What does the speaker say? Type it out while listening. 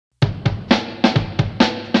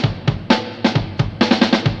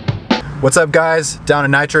What's up, guys? Down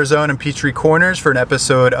in Nitrozone and Peachtree Corners for an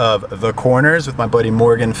episode of The Corners with my buddy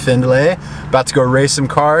Morgan Findlay. About to go race some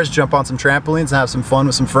cars, jump on some trampolines, and have some fun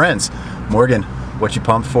with some friends. Morgan, what you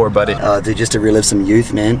pumped for, buddy? Dude, just to relive some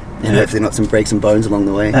youth, man, and hopefully not break some bones along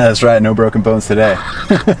the way. That's right, no broken bones today.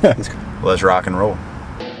 Well, let's rock and roll.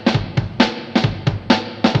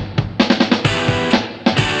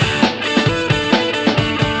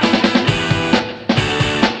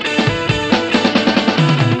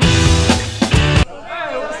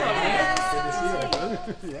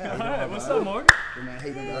 Yeah. What's up, Morgan? How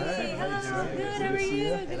you doing? Good, how are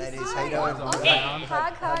you? Hey, ladies, how you doing?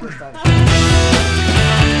 Hug.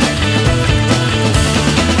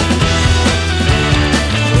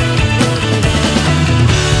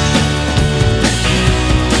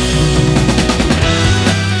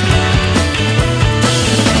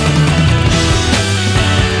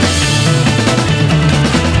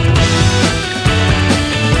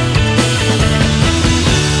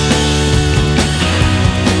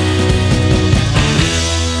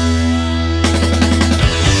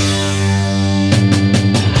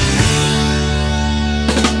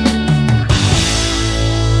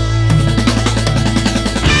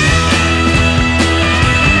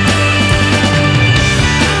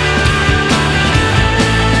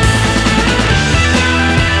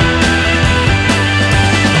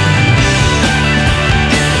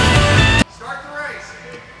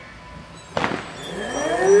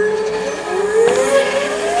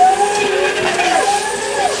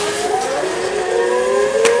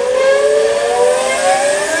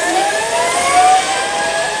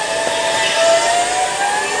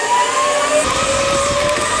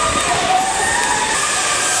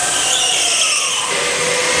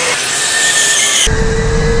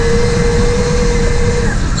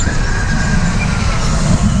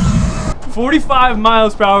 "45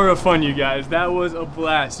 miles per hour of fun, you guys. That was a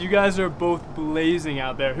blast. You guys are both blazing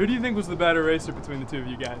out there. Who do you think was the better racer between the two of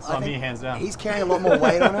you guys? Me, hands down. He's carrying a lot more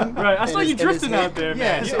weight on him. Right, I saw you drifting out there,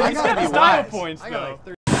 man. so Yeah, I he's gotta got be style wise. points, though.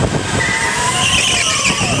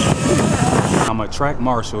 I'm a track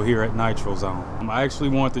marshal here at Nitrozone. I actually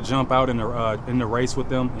wanted to jump out in the race with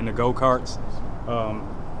them in the go-karts.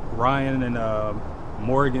 Ryan and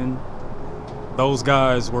Morgan, those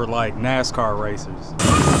guys were like NASCAR racers.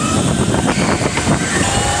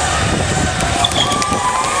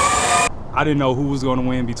 I didn't know who was going to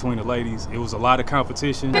win between the ladies. It was a lot of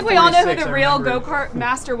competition. I think we all know who the real go-kart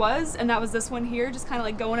master was, and that was this one here, just kind of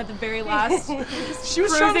like going at the very last. She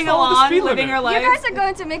was cruising along, living her life. You guys are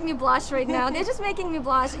going to make me blush right now. They're just making me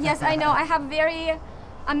blush. Yes, I know. I have very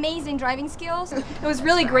amazing driving skills. It was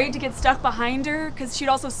really great to get stuck behind her because she'd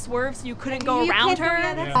also swerve, so you couldn't go around her.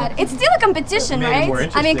 Yeah. It's still a competition,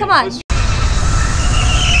 right? I mean, come on.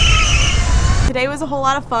 Today was a whole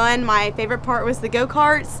lot of fun. My favorite part was the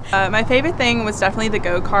go-karts. My favorite thing was definitely the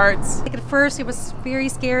go-karts. Like at first it was very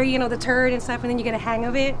scary, you know, the turn and stuff, and then you get a hang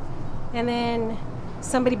of it. And then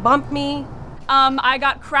somebody bumped me. I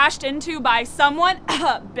got crashed into by someone,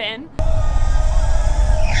 Ben.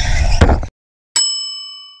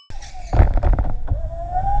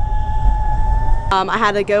 I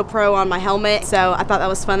had a GoPro on my helmet, so I thought that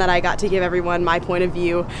was fun that I got to give everyone my point of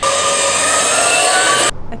view.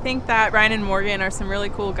 I think that Ryan and Morgan are some really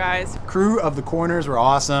cool guys. Crew of The Corners were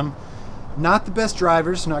awesome. Not the best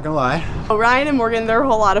drivers, not gonna lie. Well, Ryan and Morgan, they're a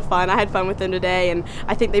whole lot of fun. I had fun with them today, and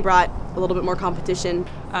I think they brought a little bit more competition.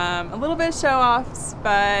 A little bit of show-offs,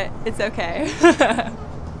 but it's okay.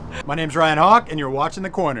 My name's Ryan Haake, and you're watching The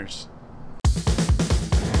Corners.